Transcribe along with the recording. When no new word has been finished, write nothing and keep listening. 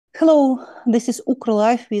Hello, this is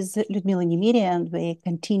Ukrlife with Lyudmila Nemyria, and we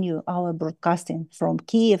continue our broadcasting from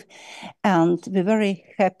Kiev. And we're very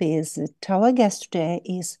happy that our guest today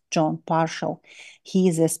is John Parshall. He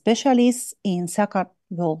is a specialist in Second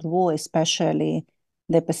World War, especially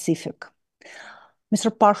the Pacific.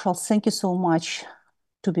 Mr. Parshall, thank you so much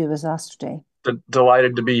to be with us today.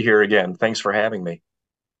 Delighted to be here again. Thanks for having me.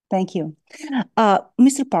 Thank you.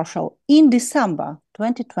 Mr. Parshall, in December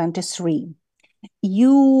 2023,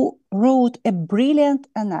 you wrote a brilliant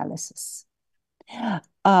analysis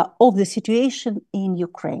of the situation in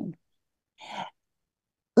Ukraine.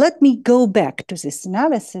 Let me go back to this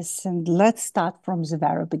analysis and let's start from the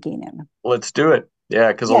very beginning. Let's do it.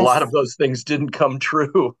 Yeah, because a lot of those things didn't come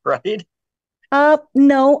true, right?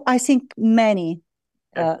 No, I think many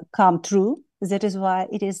come true. That is why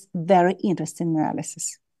it is very interesting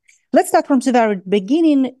analysis. Let's start from the very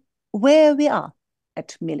beginning, where we are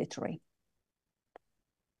at military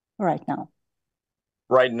right now.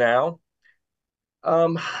 Right now,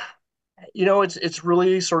 it's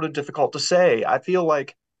really sort of difficult to say. I feel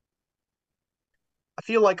like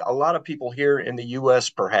a lot of people here in the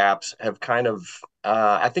U.S. perhaps have kind of.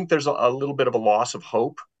 I think there's a little bit of a loss of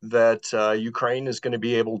hope that Ukraine is going to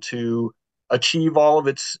be able to achieve all of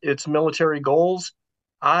its military goals.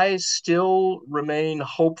 I still remain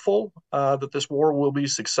hopeful that this war will be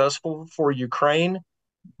successful for Ukraine,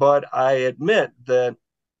 but I admit that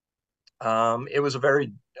it was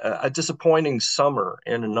a disappointing summer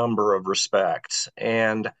in a number of respects,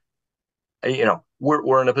 and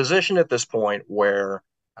we're in a position at this point where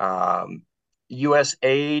U.S.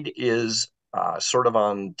 aid is sort of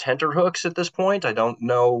on tenterhooks at this point. I don't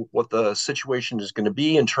know what the situation is going to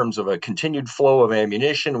be in terms of a continued flow of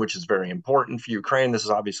ammunition, which is very important for Ukraine. This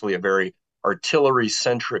is obviously a very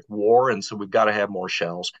artillery-centric war, and so we've got to have more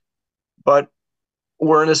shells. But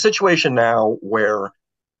we're in a situation now where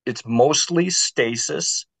it's mostly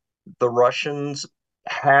stasis. The Russians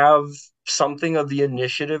have something of the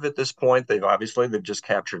initiative at this point. They've just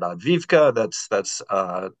captured Avdiivka. That's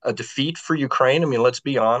a defeat for Ukraine. I mean, let's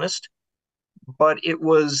be honest. But it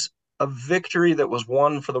was a victory that was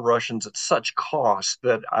won for the Russians at such cost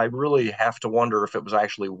that I really have to wonder if it was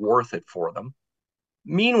actually worth it for them.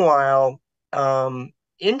 Meanwhile,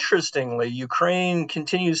 interestingly, Ukraine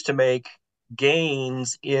continues to make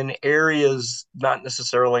gains in areas not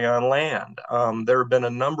necessarily on land. There have been a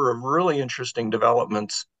number of really interesting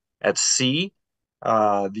developments at sea.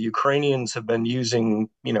 The Ukrainians have been using,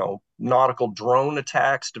 nautical drone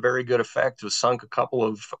attacks to very good effect. Have sunk a couple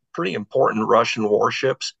of pretty important Russian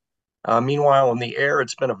warships. Meanwhile, in the air,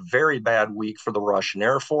 it's been a very bad week for the Russian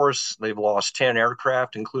Air Force. They've lost 10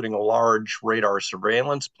 aircraft, including a large radar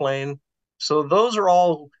surveillance plane. So those are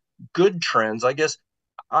all good trends. I guess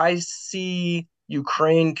I see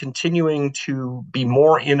Ukraine continuing to be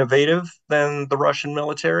more innovative than the Russian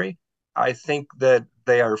military. I think that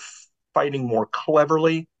they are fighting more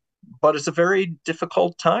cleverly, but it's a very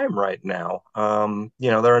difficult time right now.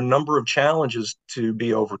 There are a number of challenges to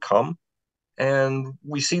be overcome. And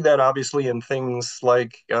we see that obviously in things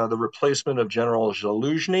like the replacement of General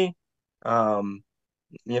Zaluzhny. Um,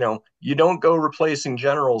 you don't go replacing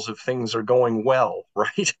generals if things are going well,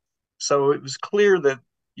 right? So it was clear that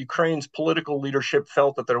Ukraine's political leadership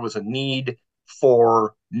felt that there was a need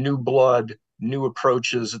for new blood, new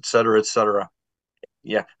approaches, et cetera, et cetera.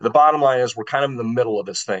 Yeah, the bottom line is we're kind of in the middle of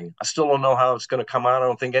this thing. I still don't know how it's going to come out. I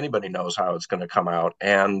don't think anybody knows how it's going to come out.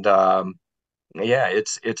 And yeah,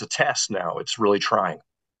 it's a test now. It's really trying.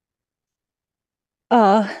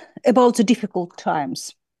 About the difficult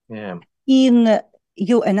times. Yeah. In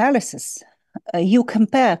your analysis, you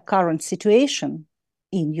compare current situation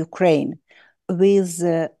in Ukraine with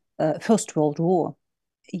the First World War,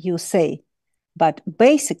 you say, but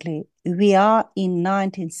basically we are in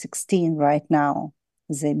 1916 right now,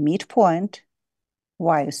 the midpoint.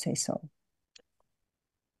 Why you say so?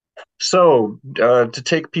 So, to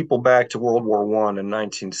take people back to World War I in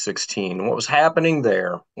 1916, what was happening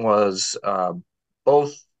there was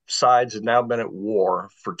both sides had now been at war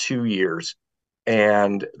for 2 years,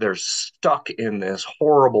 and they're stuck in this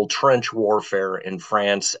horrible trench warfare in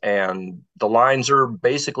France, and the lines are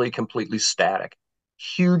basically completely static.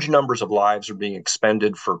 Huge numbers of lives are being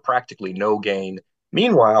expended for practically no gain.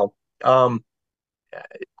 Meanwhile,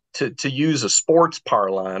 to use a sports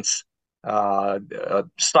parlance,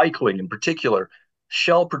 cycling in particular,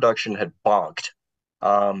 shell production had bonked.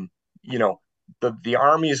 Um, you know, the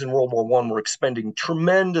armies in World War I were expending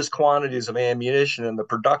tremendous quantities of ammunition, and the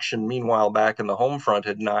production, meanwhile, back in the home front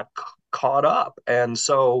had not caught up. And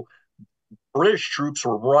so British troops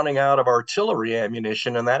were running out of artillery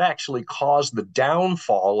ammunition, and that actually caused the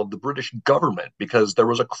downfall of the British government because there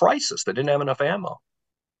was a crisis. They didn't have enough ammo.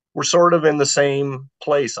 We're sort of in the same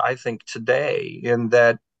place, I think, today, in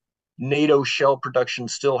that NATO shell production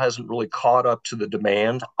still hasn't really caught up to the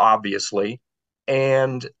demand, obviously.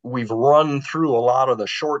 And we've run through a lot of the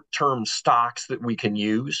short-term stocks that we can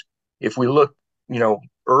use. If we look,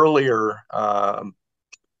 earlier,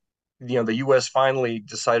 the U.S. finally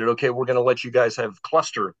decided, okay, we're going to let you guys have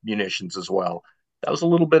cluster munitions as well. That was a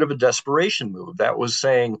little bit of a desperation move. That was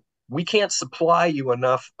saying, we can't supply you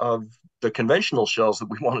enough of the conventional shells that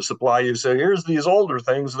we want to supply you. So here's these older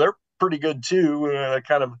things. They're pretty good too.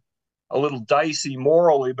 Kind of a little dicey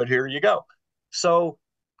morally, but here you go. So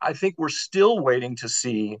I think we're still waiting to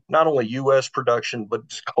see not only U.S. production, but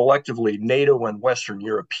collectively NATO and Western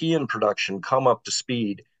European production come up to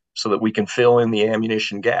speed so that we can fill in the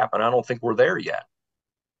ammunition gap. And I don't think we're there yet.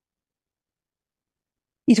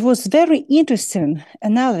 It was very interesting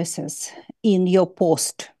analysis in your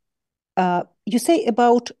post. You say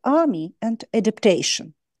about army and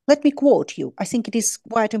adaptation. Let me quote you. I think it is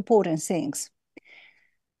quite important things.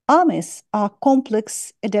 Armies are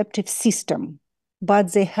complex adaptive system,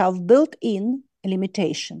 but they have built-in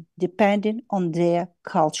limitation depending on their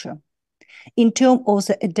culture. In terms of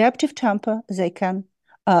the adaptive temper they can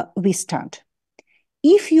withstand.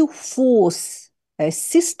 If you force a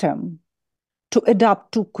system to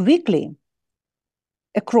adapt too quickly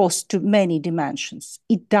across too many dimensions,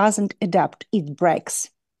 it doesn't adapt, it breaks.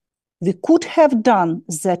 We could have done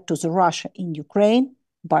that to the Russia in Ukraine,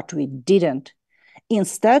 but we didn't.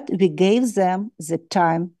 Instead, we gave them the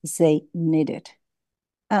time they needed.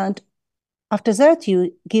 And after that,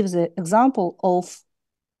 you give the example of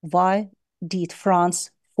why did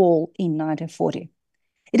France fall in 1940.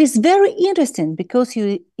 It is very interesting because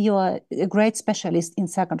you are a great specialist in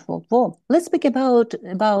Second World War. Let's speak about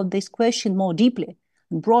this question more deeply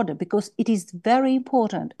and broader because it is very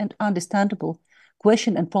important and understandable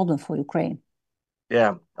question and problem for Ukraine.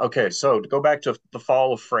 Yeah. Okay. So to go back to the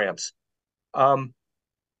fall of France,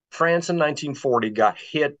 France in 1940 got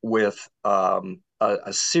hit with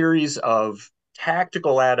a series of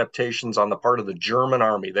tactical adaptations on the part of the German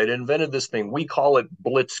army. They'd invented this thing. We call it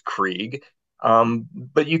blitzkrieg.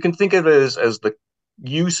 But you can think of it as the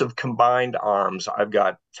use of combined arms. I've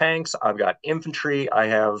got tanks, I've got infantry, I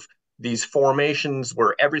have these formations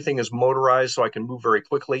where everything is motorized so I can move very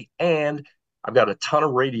quickly, and I've got a ton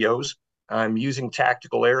of radios. I'm using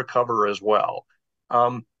tactical air cover as well.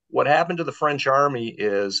 What happened to the French army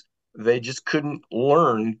is they just couldn't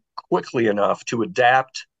learn quickly enough to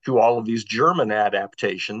adapt to all of these German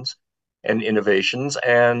adaptations and innovations.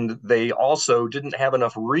 And they also didn't have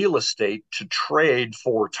enough real estate to trade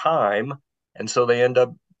for time. And so they end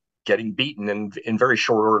up getting beaten in very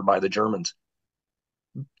short order by the Germans.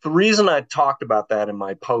 The reason I talked about that in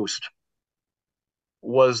my post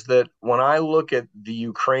was that when I look at the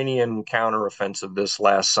Ukrainian counteroffensive this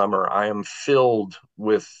last summer, I am filled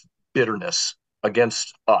with bitterness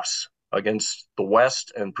against us, against the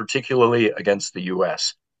West, and particularly against the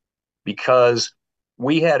US, because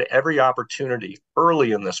we had every opportunity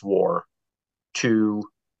early in this war to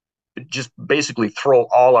just basically throw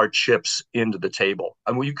all our chips into the table.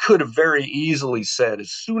 And we could have very easily said, as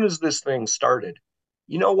soon as this thing started,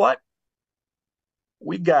 you know what?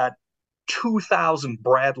 We've got 2,000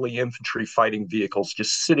 Bradley infantry fighting vehicles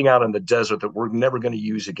just sitting out in the desert that we're never going to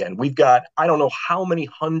use again. We've got, I don't know how many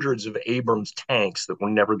hundreds of Abrams tanks that we're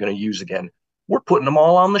never going to use again. We're putting them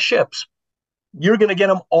all on the ships. You're going to get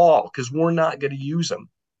them all because we're not going to use them.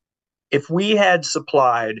 If we had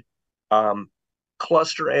supplied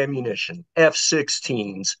cluster ammunition,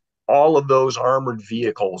 F-16s, all of those armored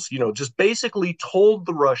vehicles, just basically told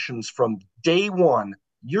the Russians from day one,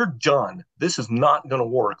 you're done. This is not going to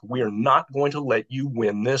work. We are not going to let you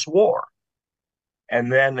win this war.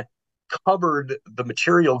 And then covered the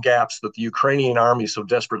material gaps that the Ukrainian army so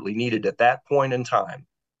desperately needed at that point in time.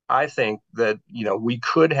 I think that, we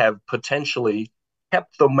could have potentially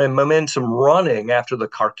kept the momentum running after the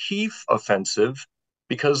Kharkiv offensive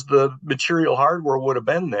because the material hardware would have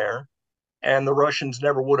been there and the Russians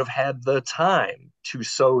never would have had the time to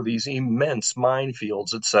sow these immense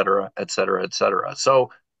minefields, et cetera, et cetera, et cetera.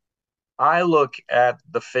 So I look at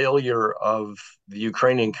the failure of the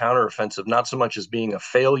Ukrainian counteroffensive not so much as being a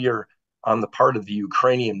failure on the part of the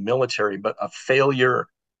Ukrainian military, but a failure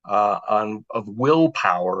of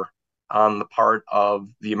willpower on the part of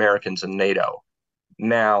the Americans and NATO.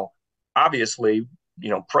 Now, obviously,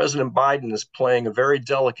 President Biden is playing a very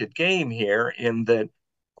delicate game here in that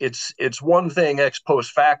it's one thing ex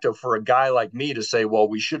post facto for a guy like me to say, well,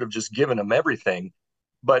 we should have just given him everything.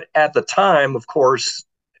 But at the time, of course,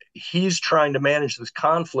 he's trying to manage this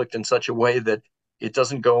conflict in such a way that it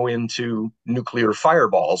doesn't go into nuclear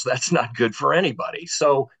fireballs. That's not good for anybody.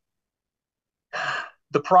 So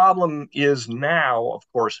the problem is now, of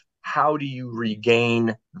course, how do you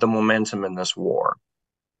regain the momentum in this war?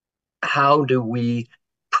 How do we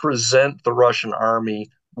present the Russian army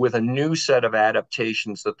with a new set of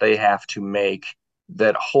adaptations that they have to make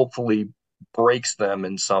that hopefully breaks them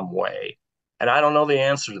in some way? And I don't know the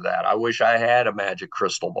answer to that. I wish I had a magic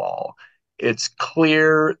crystal ball. It's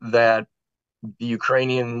clear that the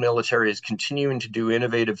Ukrainian military is continuing to do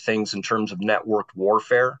innovative things in terms of networked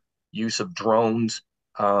warfare, use of drones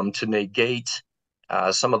to negate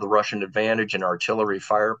some of the Russian advantage in artillery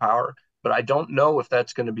firepower. But I don't know if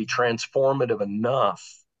that's going to be transformative enough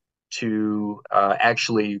to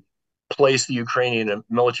actually place the Ukrainian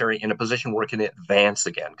military in a position where it can advance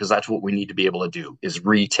again, because that's what we need to be able to do, is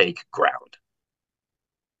retake ground.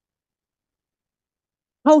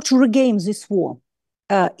 How to regain this war?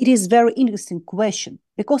 It is a very interesting question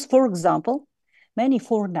because, for example, many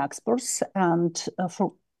foreign experts and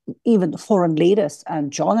even foreign leaders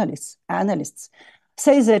and journalists, analysts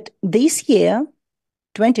say that this year,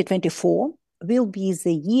 2024, will be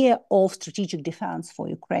the year of strategic defense for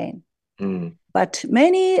Ukraine. But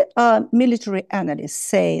many military analysts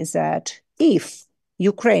say that if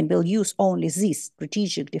Ukraine will use only this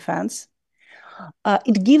strategic defense,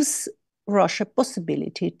 it gives Russia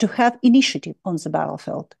possibility to have initiative on the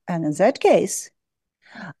battlefield. And in that case,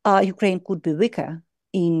 Ukraine could be weaker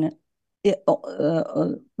in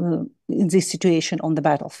this situation on the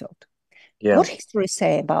battlefield. Yeah. What history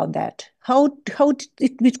say about that? How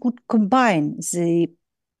it could combine the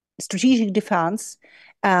strategic defense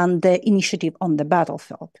and the initiative on the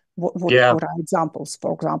battlefield? What are examples,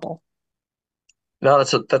 for example? No,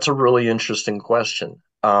 that's a really interesting question.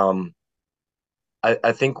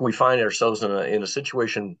 I think we find ourselves in a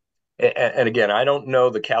situation, and again, I don't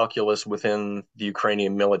know the calculus within the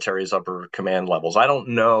Ukrainian military's upper command levels. I don't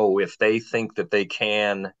know if they think that they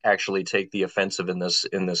can actually take the offensive in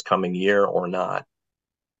this coming year or not.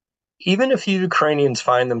 Even if Ukrainians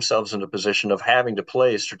find themselves in a position of having to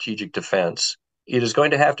play strategic defense, it is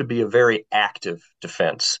going to have to be a very active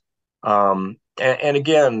defense. And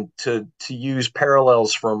again, to use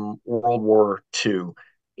parallels from World War II,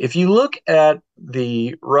 if you look at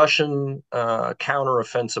the Russian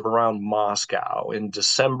counteroffensive around Moscow in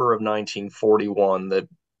December of 1941 that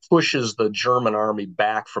pushes the German army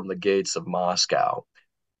back from the gates of Moscow,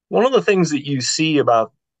 one of the things that you see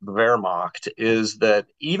about the Wehrmacht is that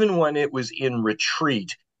even when it was in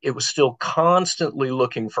retreat, it was still constantly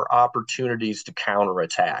looking for opportunities to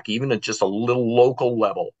counterattack, even at just a little local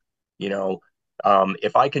level.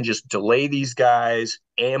 If I can just delay these guys,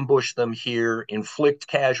 ambush them here, inflict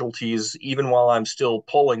casualties, even while I'm still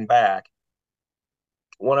pulling back,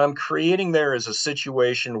 what I'm creating there is a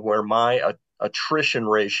situation where my attrition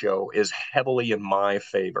ratio is heavily in my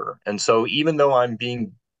favor. And so even though I'm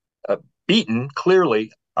being beaten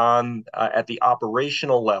clearly at the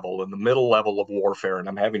operational level, in the middle level of warfare, and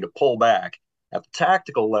I'm having to pull back, at the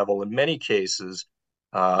tactical level, in many cases,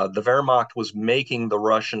 the Wehrmacht was making the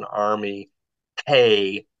Russian army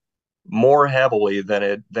pay more heavily than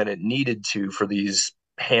it needed to for these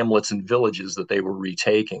hamlets and villages that they were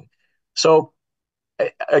retaking. So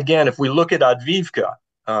again, if we look at Avdiivka,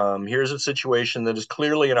 here's a situation that is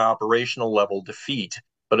clearly an operational level defeat,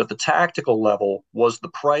 but at the tactical level, was the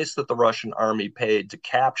price that the Russian army paid to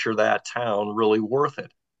capture that town really worth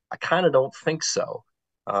it? I kind of don't think so.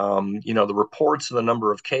 The reports of the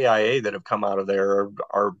number of KIA that have come out of there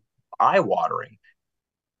are eye-watering.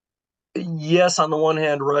 Yes, on the one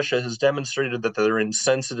hand, Russia has demonstrated that they're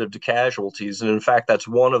insensitive to casualties. And in fact, that's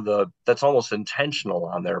almost intentional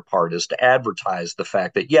on their part, is to advertise the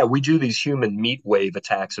fact that, yeah, we do these human meat wave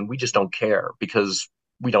attacks and we just don't care because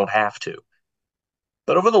we don't have to.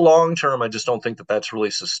 But over the long term, I just don't think that that's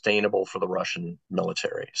really sustainable for the Russian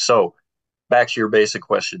military. So back to your basic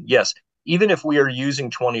question. Yes, even if we are using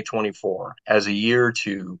 2024 as a year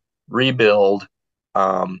to rebuild,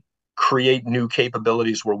 create new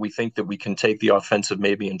capabilities where we think that we can take the offensive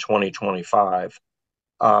maybe in 2025,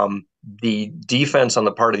 the defense on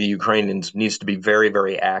the part of the Ukrainians needs to be very,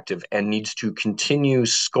 very active and needs to continue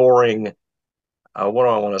scoring, what do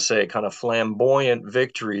I want to say, kind of flamboyant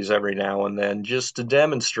victories every now and then, just to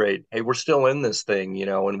demonstrate, hey, we're still in this thing,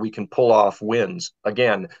 and we can pull off wins.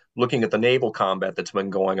 Again, looking at the naval combat that's been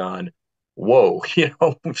going on, whoa,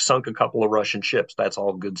 we've sunk a couple of Russian ships. That's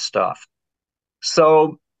all good stuff.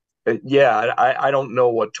 So yeah, I don't know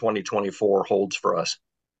what 2024 holds for us.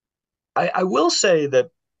 I will say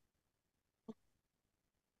that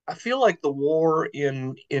I feel like the war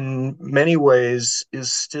in many ways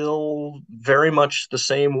is still very much the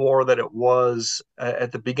same war that it was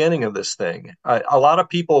at the beginning of this thing. A lot of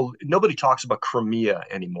people, nobody talks about Crimea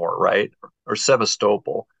anymore, right? Or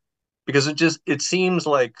Sevastopol, because it seems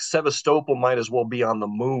like Sevastopol might as well be on the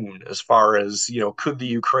moon as far as, could the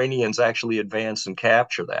Ukrainians actually advance and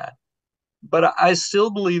capture that? But I still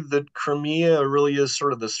believe that Crimea really is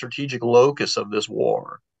sort of the strategic locus of this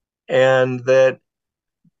war, and that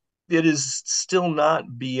it is still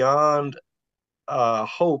not beyond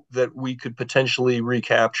hope that we could potentially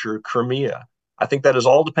recapture Crimea. I think that is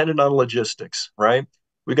all dependent on logistics, right?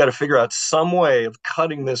 We got to figure out some way of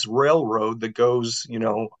cutting this railroad that goes,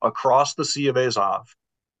 across the Sea of Azov,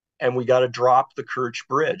 and we got to drop the Kerch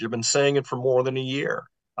Bridge. I've been saying it for more than a year.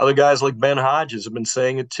 Other guys like Ben Hodges have been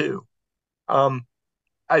saying it too. Um,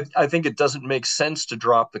 I think it doesn't make sense to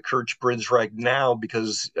drop the Kerch Bridge right now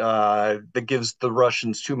because that gives the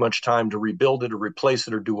Russians too much time to rebuild it or replace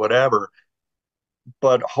it or do whatever.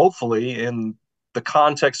 But hopefully, in the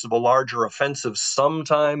context of a larger offensive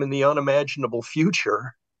sometime in the unimaginable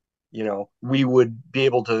future, we would be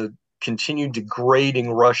able to continue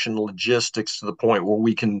degrading Russian logistics to the point where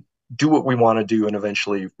we can do what we want to do and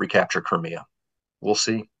eventually recapture Crimea. We'll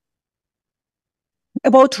see.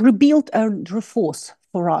 About rebuild and reforce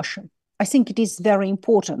for Russia. I think it is very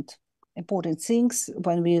important things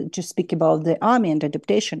when we just speak about the army and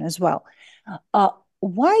adaptation as well.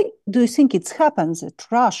 Why do you think it happens that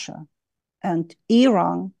Russia and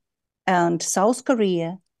Iran and South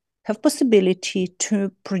Korea have possibility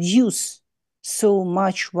to produce so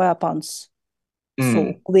much weapons so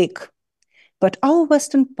Mm, quick? But our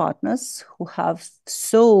Western partners who have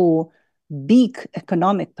so big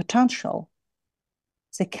economic potential,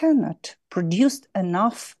 they cannot produce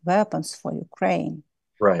enough weapons for Ukraine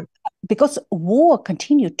right. because war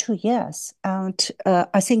continued 2 years, and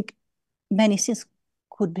I think many things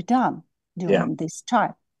could be done Yeah. during this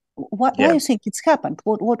time. Why Yeah. do you think it's happened?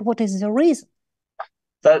 What is the reason?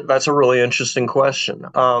 That's a really interesting question.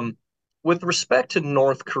 With respect to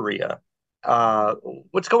North Korea, uh,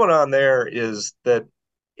 what's going on there is that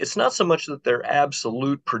it's not so much that their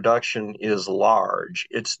absolute production is large,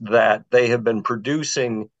 it's that they have been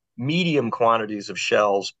producing medium quantities of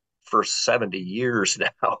shells for 70 years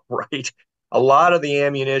now, right? A lot of the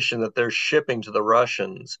ammunition that they're shipping to the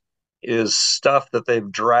Russians is stuff that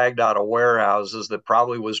they've dragged out of warehouses that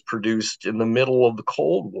probably was produced in the middle of the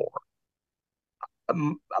Cold War.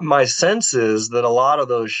 My sense is that a lot of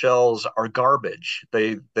those shells are garbage.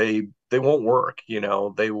 They won't work.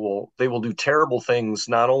 They will do terrible things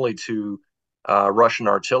not only to Russian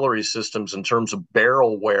artillery systems in terms of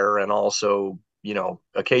barrel wear and also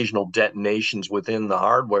occasional detonations within the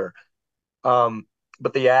hardware. Um,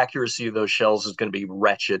 but the accuracy of those shells is going to be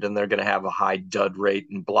wretched, and they're going to have a high dud rate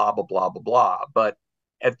and blah blah blah blah blah. But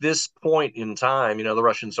at this point in time, the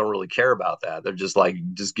Russians don't really care about that. They're just like,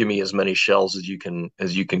 just give me as many shells as you can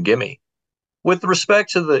give me. With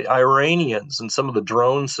respect to the Iranians and some of the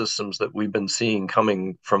drone systems that we've been seeing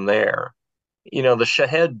coming from there, the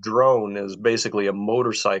Shahed drone is basically a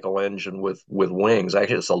motorcycle engine with wings.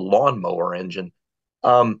 Actually, it's a lawnmower engine.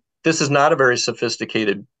 This is not a very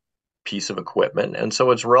sophisticated piece of equipment, and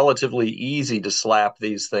so it's relatively easy to slap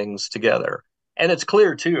these things together. And it's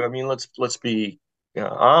clear too. I mean, let's be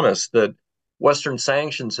honest that Western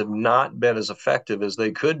sanctions have not been as effective as they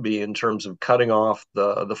could be in terms of cutting off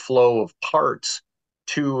the flow of parts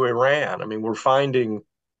to Iran. I mean, we're finding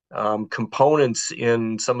components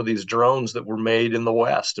in some of these drones that were made in the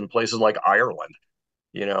West in places like Ireland.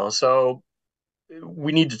 So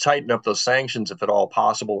we need to tighten up those sanctions if at all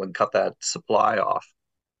possible and cut that supply off.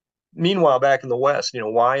 Meanwhile, back in the West,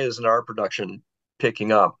 why isn't our production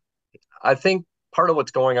picking up? I think part of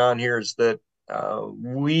what's going on here is that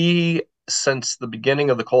we, since the beginning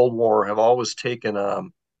of the Cold War, have always taken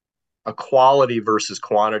a quality versus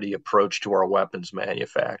quantity approach to our weapons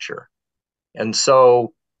manufacture. And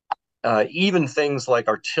so even things like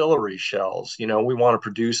artillery shells, we want to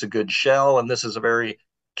produce a good shell, and this is a very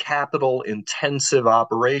capital intensive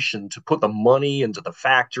operation to put the money into the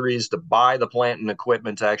factories to buy the plant and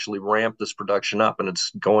equipment to actually ramp this production up, and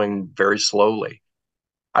it's going very slowly.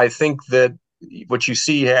 I think that what you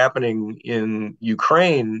see happening in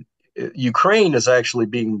Ukraine is actually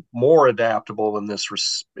being more adaptable in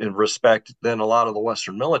this in respect than a lot of the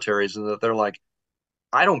Western militaries, and that they're like,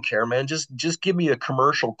 I don't care, man. Just give me a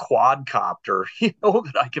commercial quadcopter,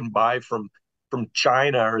 that I can buy from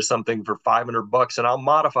China or something for $500, and I'll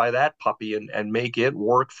modify that puppy and make it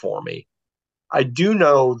work for me. I do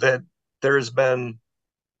know that there has been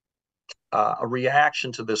a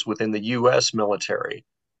reaction to this within the U.S. military.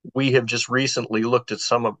 we have just recently looked at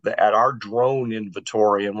at our drone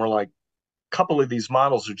inventory, and we're like, a couple of these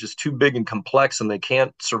models are just too big and complex, and they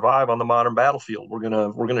can't survive on the modern battlefield. We're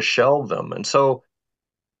gonna shelve them. And so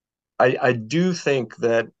I do think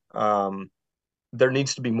that there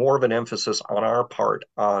needs to be more of an emphasis on our part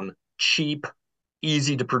on cheap,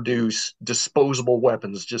 easy to produce, disposable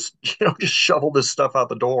weapons. Just just shovel this stuff out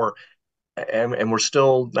the door, and we're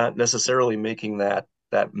still not necessarily making that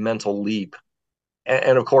mental leap.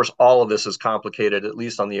 And of course, all of this is complicated, at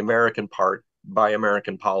least on the American part, by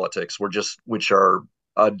American politics, which are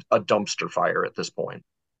a dumpster fire at this point.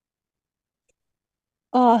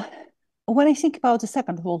 Uh, when I think about the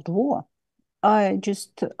Second World War, I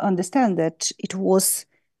just understand that it was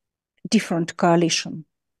different coalition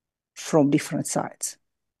from different sides.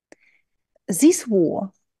 This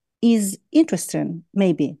war is interesting,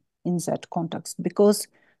 maybe in that context, because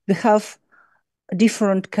we have a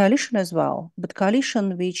different coalition as well, but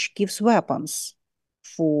coalition which gives weapons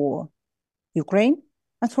for Ukraine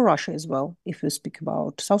and for Russia as well, if we speak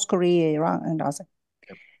about South Korea, Iran, and other.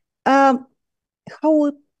 Yep. Um,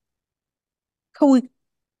 how how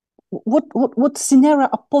what scenario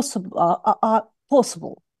are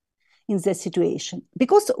possible in that situation?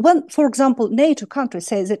 Because when, for example, NATO countries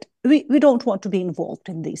say that we don't want to be involved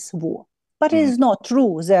in this war, but it Mm. is not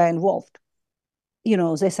true. They're involved.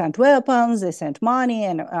 They sent weapons, they sent money,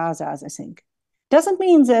 and other thing. Doesn't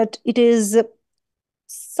mean that it is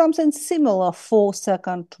something similar for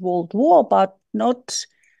Second World War, but not,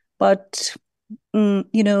 but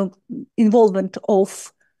involvement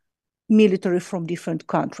of military from different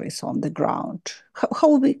countries on the ground.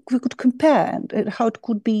 How we could compare and how it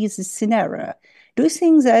could be the scenario. Do you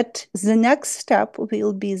think that the next step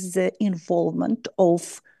will be the involvement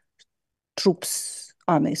of troops,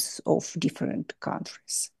 armies of different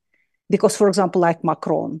countries? Because, for example, like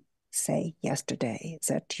Macron say yesterday,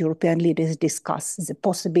 that European leaders discuss the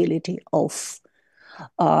possibility of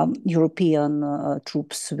European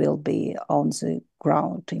troops will be on the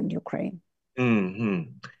ground in Ukraine. Hmm.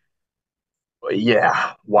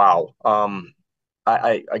 Yeah. Wow.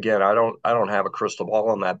 Again, I don't have a crystal ball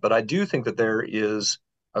on that, but I do think that there is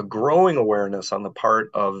a growing awareness on the part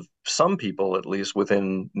of some people, at least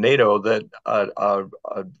within NATO, that a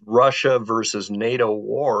Russia versus NATO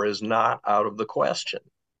war is not out of the question.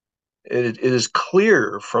 It is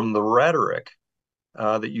clear from the rhetoric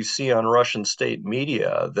that you see on Russian state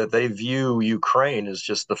media that they view Ukraine as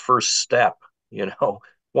just the first step. You know,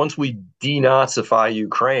 once we denazify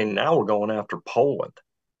Ukraine, now we're going after Poland,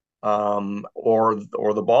 or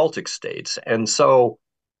the Baltic states. And so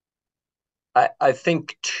I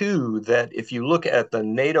think too that if you look at the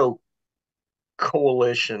NATO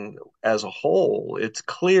coalition as a whole, it's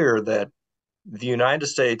clear that the United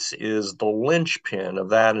States is the linchpin of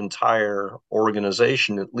that entire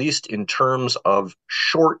organization, at least in terms of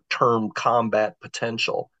short-term combat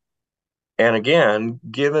potential. And again,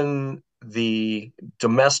 given the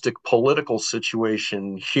domestic political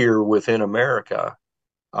situation here within America,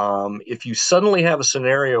 if you suddenly have a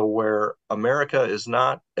scenario where America is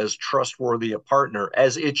not as trustworthy a partner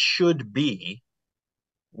as it should be,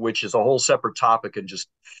 which is a whole separate topic and just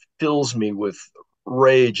fills me with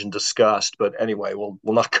rage and disgust. But anyway, we'll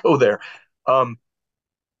not go there. Um,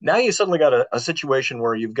 Now you suddenly got a situation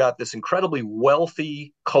where you've got this incredibly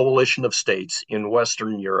wealthy coalition of states in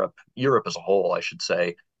Western Europe, Europe as a whole, I should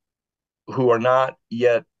say, who are not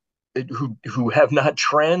yet who have not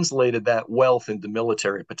translated that wealth into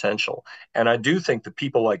military potential. And I do think that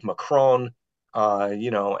people like Macron,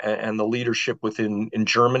 and the leadership within in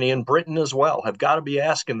Germany and Britain as well have got to be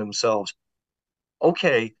asking themselves,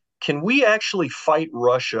 okay, can we actually fight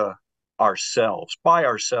Russia ourselves, by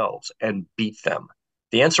ourselves, and beat them?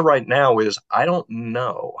 The answer right now is I don't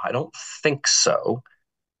know. I don't think so.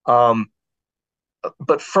 Um,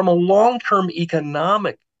 but from a long-term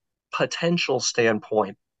economic potential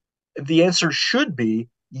standpoint, the answer should be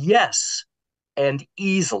yes, and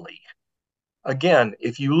easily. Again,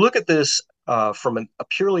 if you look at this from a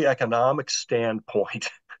purely economic standpoint,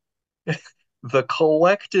 the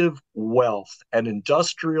collective wealth and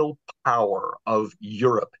industrial power of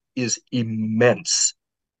Europe is immense.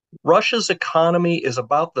 Russia's economy is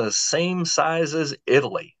about the same size as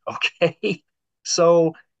Italy, okay?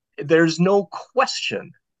 So there's no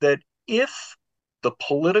question that if the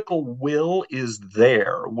political will is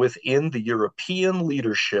there within the European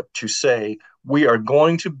leadership to say, we are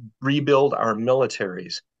going to rebuild our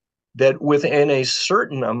militaries, that within a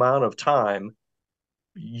certain amount of time,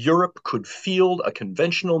 Europe could field a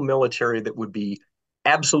conventional military that would be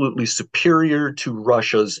absolutely superior to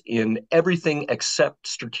Russia's in everything except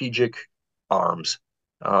strategic arms,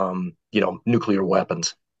 nuclear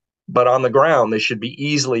weapons. but on the ground, they should be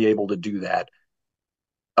easily able to do that.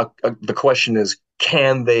 The question is,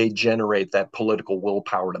 can they generate that political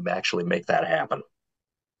willpower to actually make that happen?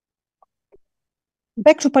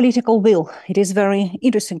 Back to political will. It is a very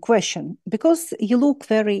interesting question because you look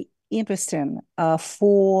very interesting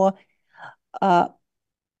for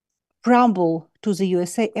preamble to the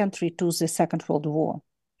USA entry to the Second World War.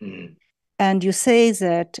 Mm. And you say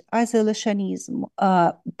that isolationism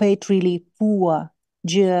paid really poor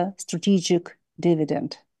geostrategic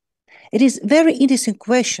dividend. It is a very interesting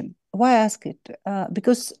question. Why ask it?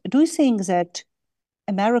 Because do you think that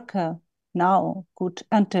America now could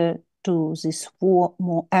enter to this war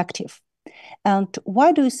more active? And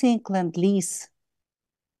why do you think Lend-Lease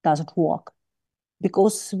doesn't work?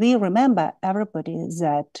 Because we remember, everybody,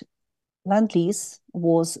 that Lend-Lease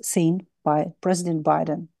was seen by President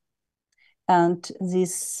Biden. And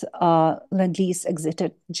this Lend-Lease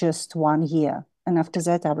exited just 1 year. And after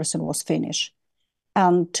that, everything was finished.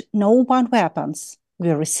 And no one weapons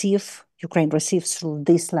Ukraine receives through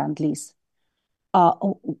this Lend-Lease.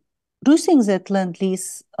 Do you think that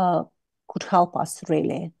Lend-Lease could help us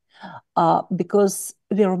really? Because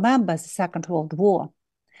we remember the Second World War.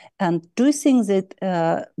 And do you think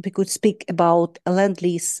that we could speak about a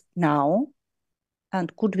Lend-Lease now?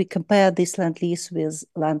 And could we compare this Lend-Lease with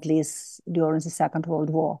Lend-Lease during the Second World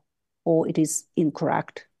War? Or it is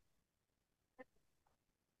incorrect?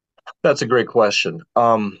 That's a great question.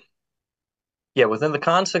 Yeah, within the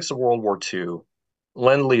context of World War II,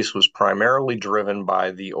 Lend-Lease was primarily driven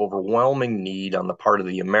by the overwhelming need on the part of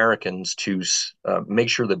the Americans to make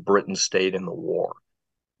sure that Britain stayed in the war.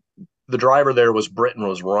 The driver there was Britain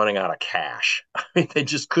was running out of cash. I mean, they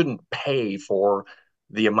just couldn't pay for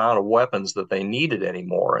the amount of weapons that they needed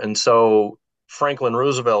anymore. And so Franklin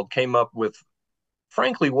Roosevelt came up with,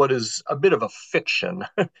 frankly, what is a bit of a fiction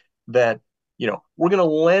that, we're going to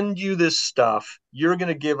lend you this stuff. You're going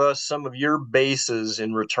to give us some of your bases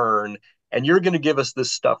in return, and you're going to give us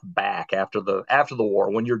this stuff back after the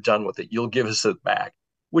war. When you're done with it, you'll give us it back,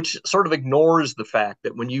 which sort of ignores the fact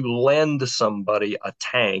that when you lend somebody a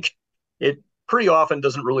tank, it pretty often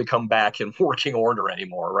doesn't really come back in working order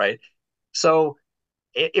anymore, right? So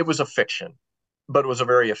it was a fiction, but it was a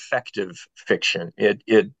very effective fiction.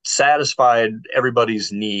 It satisfied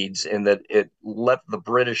everybody's needs in that it let the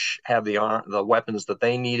British have the weapons that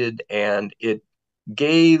they needed, and it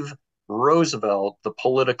gave Roosevelt the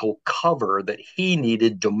political cover that he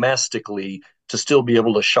needed domestically to still be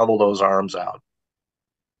able to shovel those arms out.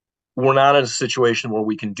 We're not in a situation where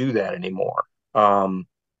we can do that anymore.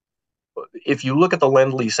 If you look at the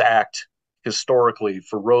Lend-Lease Act historically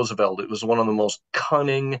for Roosevelt, it was one of the most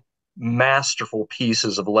cunning, masterful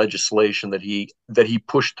pieces of legislation that he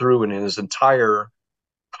pushed through in his entire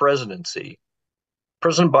presidency.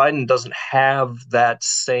 President Biden doesn't have that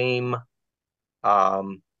same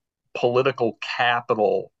political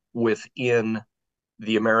capital within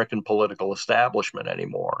the American political establishment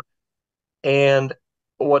anymore. And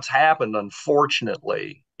what's happened,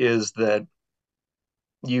 unfortunately, is that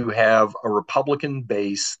you have a Republican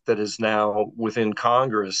base that is now within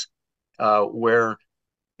Congress, where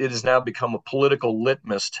it has now become a political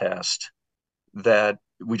litmus test that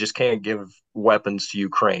we just can't give weapons to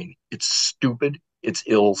Ukraine. It's stupid. It's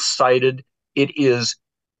ill-sighted. It is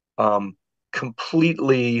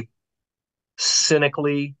completely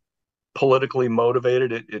cynically politically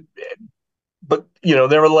motivated. But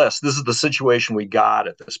nevertheless, this is the situation we got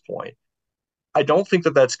at this point. I don't think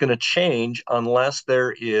that that's going to change unless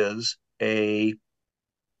there is a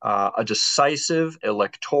decisive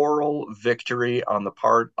electoral victory on the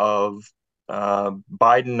part of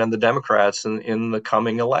Biden and the Democrats in the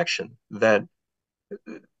coming election. That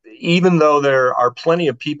even though there are plenty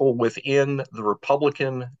of people within the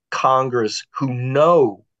Republican Congress who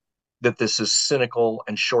know that this is cynical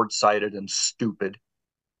and short-sighted and stupid,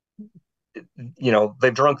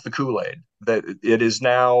 they've drunk the Kool-Aid. That it is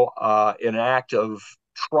now an act of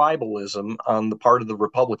tribalism on the part of the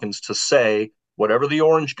Republicans to say, whatever the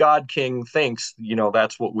Orange God King thinks,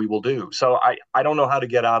 that's what we will do. So I don't know how to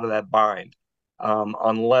get out of that bind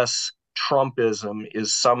unless Trumpism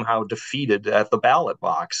is somehow defeated at the ballot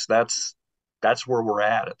box. That's where we're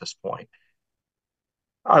at this point.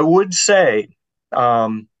 I would say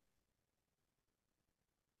that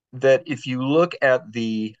if you look at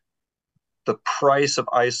the price of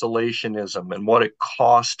isolationism and what it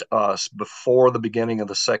cost us before the beginning of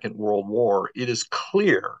the Second World War, it is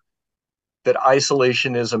clear that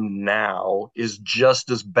isolationism now is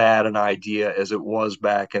just as bad an idea as it was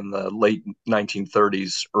back in the late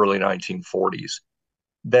 1930s, early 1940s.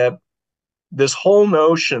 That this whole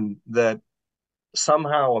notion that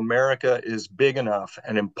somehow America is big enough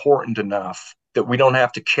and important enough that we don't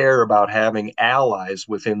have to care about having allies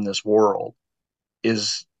within this world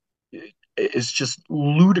is is just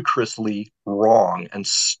ludicrously wrong and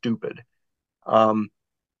stupid. Um,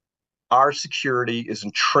 our security is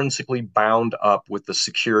intrinsically bound up with the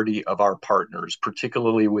security of our partners,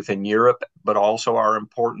 particularly within Europe, but also our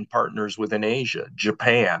important partners within Asia,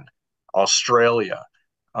 Japan, Australia,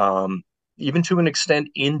 um, even to an extent,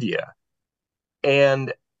 India.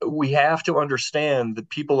 And we have to understand that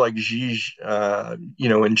people like Xi,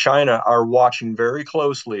 in China are watching very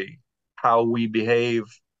closely how we behave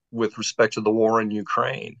with respect to the war in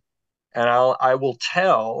Ukraine. And I will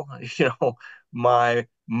tell, my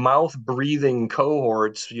mouth breathing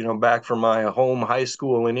cohorts, back from my home high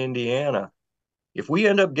school in Indiana, if we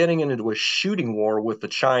end up getting into a shooting war with the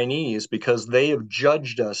Chinese because they have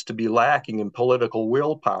judged us to be lacking in political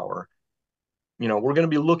willpower, we're going to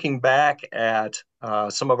be looking back at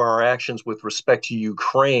some of our actions with respect to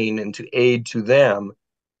Ukraine and to aid to them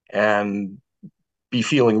and be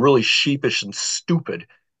feeling really sheepish and stupid.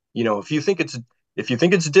 If you think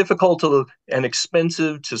it's difficult and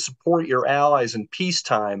expensive to support your allies in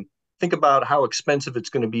peacetime, think about how expensive it's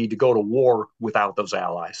going to be to go to war without those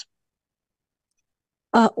allies.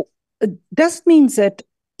 Uh, does it mean that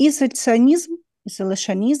isolationism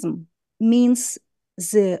means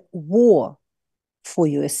the war for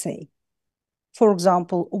USA? For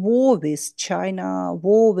example, war with China,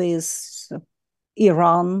 war with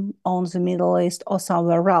Iran on the Middle East or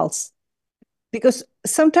somewhere else. Because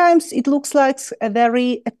sometimes it looks like a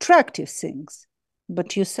very attractive things,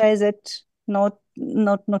 but you say that not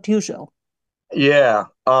usual. Yeah,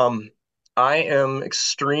 I am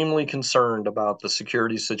extremely concerned about the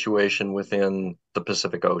security situation within the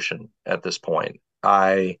Pacific Ocean at this point.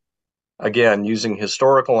 Again, using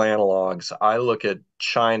historical analogs, I look at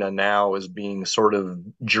China now as being sort of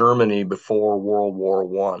Germany before World War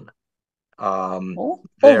One. There, Oh,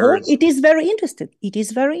 it's it is very interesting. It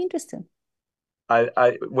is very interesting.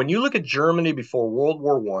 when you look at Germany before World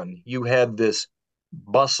War One, you had this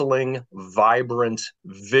bustling, vibrant,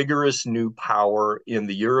 vigorous new power in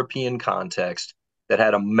the European context that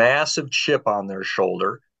had a massive chip on their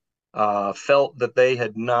shoulder, felt that they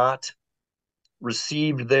had not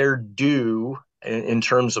received their due in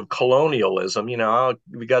terms of colonialism.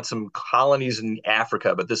 We got some colonies in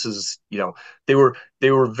Africa, but this is, they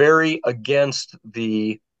were very against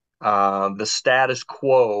the status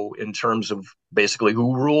quo in terms of basically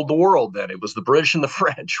who ruled the world then. It was the British and the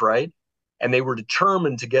French, right? And they were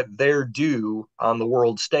determined to get their due on the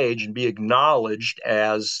world stage and be acknowledged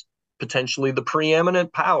as potentially the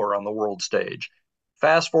preeminent power on the world stage.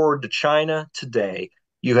 Fast forward to China today,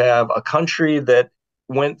 you have a country that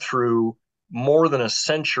went through more than a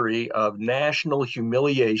century of national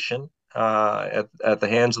humiliation at the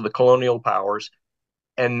hands of the colonial powers,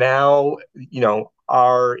 and now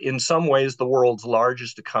are in some ways the world's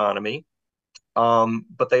largest economy.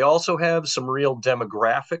 But they also have some real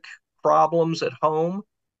demographic problems at home,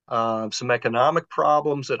 some economic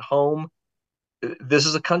problems at home. This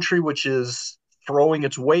is a country which is throwing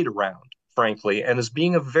its weight around, frankly, and is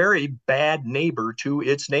being a very bad neighbor to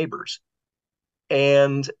its neighbors.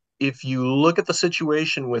 And if you look at the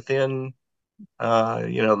situation within,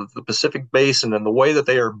 the Pacific Basin and the way that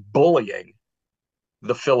they are bullying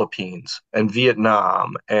the Philippines and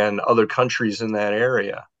Vietnam and other countries in that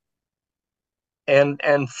area,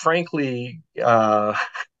 and frankly,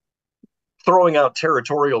 throwing out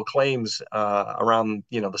territorial claims around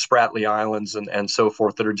the Spratly Islands and so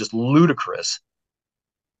forth that are just ludicrous,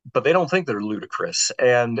 but they don't think they're ludicrous.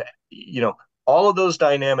 And all of those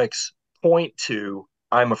dynamics point to,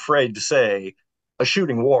 I'm afraid to say, a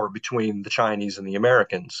shooting war between the Chinese and the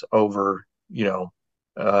Americans over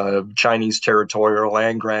Chinese territorial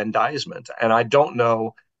aggrandizement. And I don't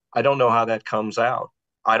know how that comes out.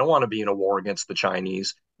 I don't want to be in a war against the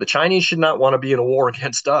Chinese. The Chinese should not want to be in a war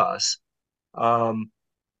against us.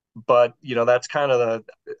 But that's kind of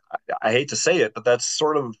I hate to say it, but that's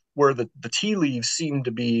sort of where the tea leaves seem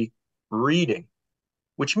to be reading,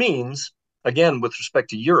 which means, again, with respect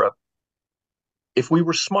to Europe, if we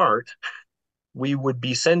were smart, we would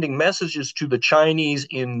be sending messages to the Chinese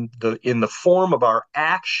in the form of our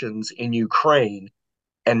actions in Ukraine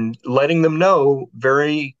and letting them know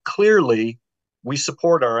very clearly we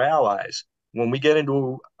support our allies. When we get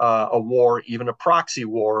into a war, even a proxy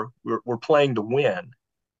war, we're playing to win,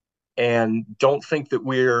 and don't think that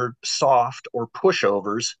we're soft or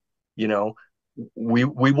pushovers. You know, we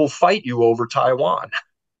will fight you over Taiwan.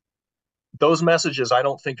 those messages I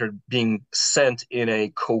don't think are being sent in a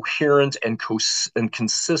coherent and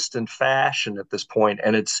consistent fashion at this point,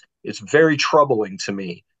 and it's very troubling to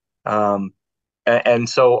me. Um, and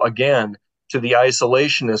so again, to the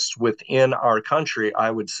isolationists within our country,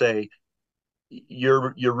 I would say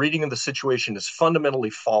your reading of the situation is fundamentally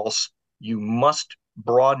false. You must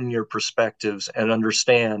broaden your perspectives and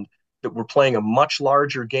understand that we're playing a much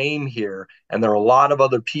larger game here, and there are a lot of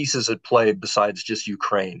other pieces at play besides just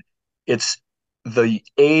Ukraine. It's the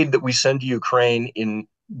aid that we send to Ukraine in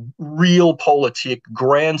real politic,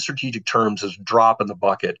 grand strategic terms is a drop in the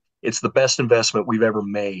bucket. It's the best investment we've ever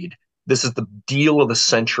made. This is the deal of the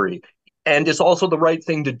century. And it's also the right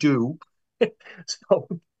thing to do. So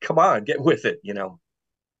come on, get with it, you know.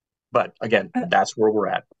 But again, that's where we're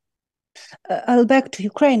at. I'll back to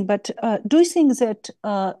Ukraine, but do you think that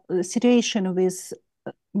the situation with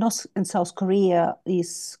North and South Korea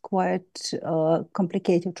is quite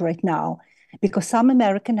complicated right now? Because some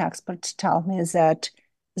American experts tell me that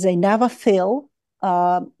they never feel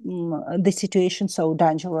the situation so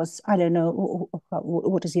dangerous. I don't know.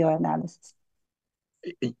 What is your analysis?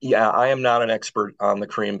 Yeah, I am not an expert on the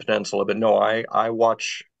Korean Peninsula, but no, I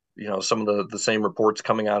watch, you know, some of the same reports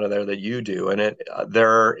coming out of there that you do, and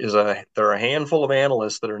there are a handful of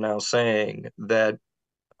analysts that are now saying that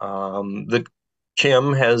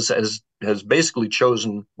Kim has basically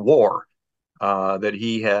chosen war, that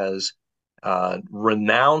he has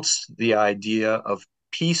renounced the idea of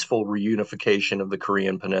peaceful reunification of the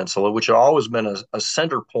Korean Peninsula, which had always been a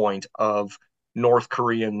center point of North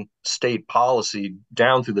Korean state policy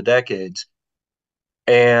down through the decades,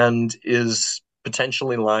 and is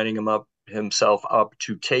potentially lining himself up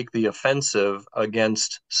to take the offensive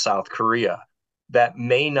against South Korea. That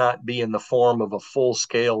may not be in the form of a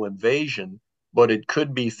full-scale invasion, but it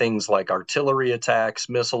could be things like artillery attacks,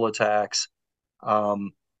 missile attacks,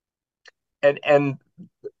 um, and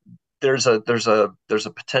there's a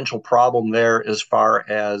potential problem there as far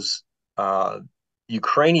as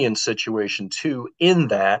Ukrainian situation too, in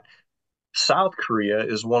that South Korea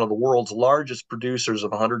is one of the world's largest producers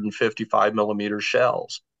of 155 millimeter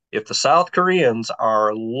shells. If the South Koreans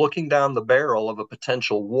are looking down the barrel of a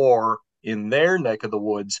potential war in their neck of the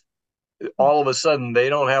woods, all of a sudden they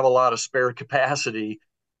don't have a lot of spare capacity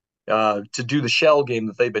to do the shell game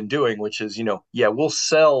that they've been doing, which is, you know, yeah, we'll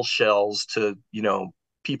sell shells to, you know,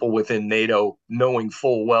 people within NATO, knowing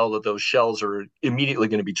full well that those shells are immediately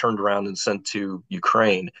going to be turned around and sent to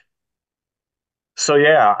Ukraine. So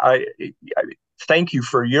yeah, I thank you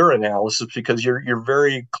for your analysis because you're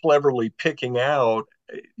very cleverly picking out,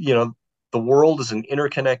 you know, the world is an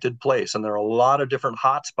interconnected place, and there are a lot of different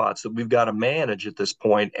hotspots that we've got to manage at this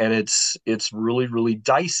point, and it's really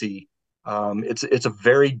dicey. It's a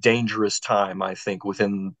very dangerous time, I think,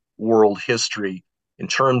 within world history in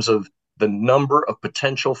terms of the number of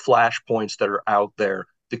potential flashpoints that are out there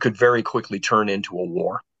that could very quickly turn into a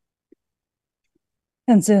war.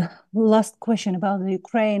 And the last question about the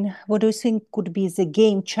Ukraine, what do you think could be the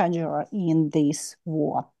game changer in this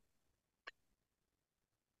war?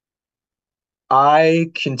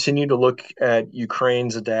 I continue to look at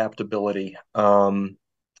Ukraine's adaptability, and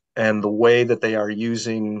the way that they are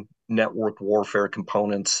using network warfare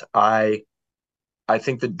components. I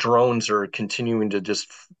think that drones are continuing to just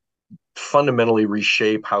fundamentally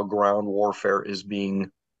reshape how ground warfare is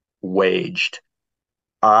being waged.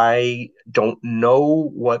 I don't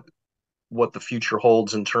know what the future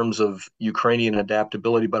holds in terms of Ukrainian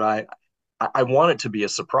adaptability, but I want it to be a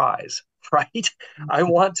surprise, right? I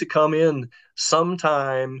want to come in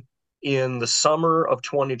sometime in the summer of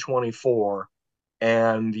 2024,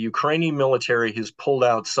 and the Ukrainian military has pulled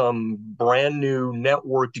out some brand new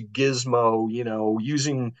networked gizmo, you know,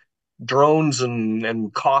 using drones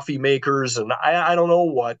and coffee makers and I don't know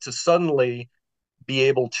what, to suddenly be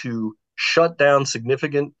able to shut down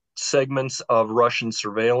significant segments of Russian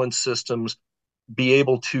surveillance systems, be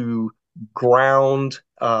able to ground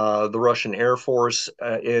the Russian Air Force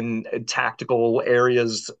in tactical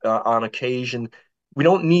areas on occasion. We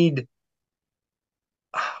don't need,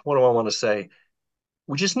 what do I want to say?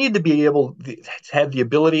 We just need to be able to have the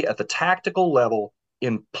ability at the tactical level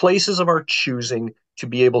in places of our choosing to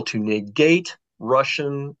be able to negate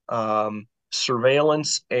Russian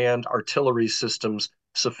surveillance and artillery systems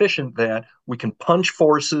sufficient that we can punch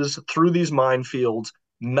forces through these minefields,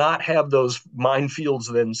 not have those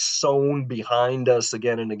minefields then sown behind us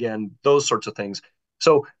again and again, those sorts of things.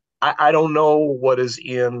 So I don't know what is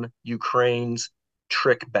in Ukraine's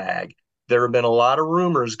trick bag. There have been a lot of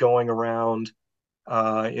rumors going around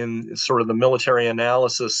in sort of the military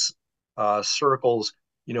analysis circles.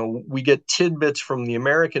 You know, we get tidbits from the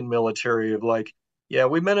American military of like, Yeah,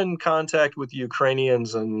 we've been in contact with the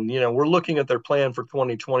Ukrainians, and we're looking at their plan for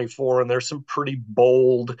 2024, and there's some pretty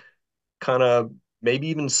bold, kind of maybe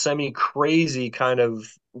even semi-crazy kind of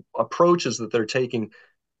approaches that they're taking.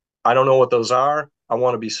 I don't know what those are. I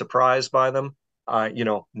want to be surprised by them.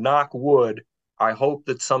 Knock wood. I hope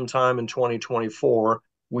that sometime in 2024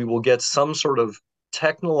 we will get some sort of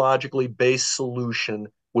technologically based solution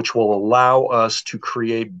which will allow us to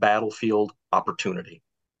create battlefield opportunity.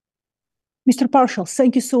 Mr. Parshall,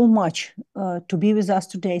 thank you so much to be with us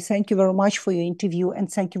today. Thank you very much for your interview,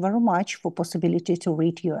 and thank you very much for possibility to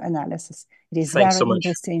read your analysis. It is Thanks very so much.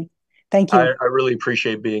 interesting. Thank I, you. I really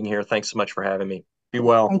appreciate being here. Thanks so much for having me. Be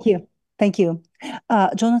well. Thank you. Thank you.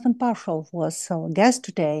 Jonathan Parshall was our guest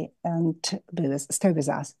today, and stay with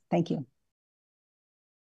us. Thank you.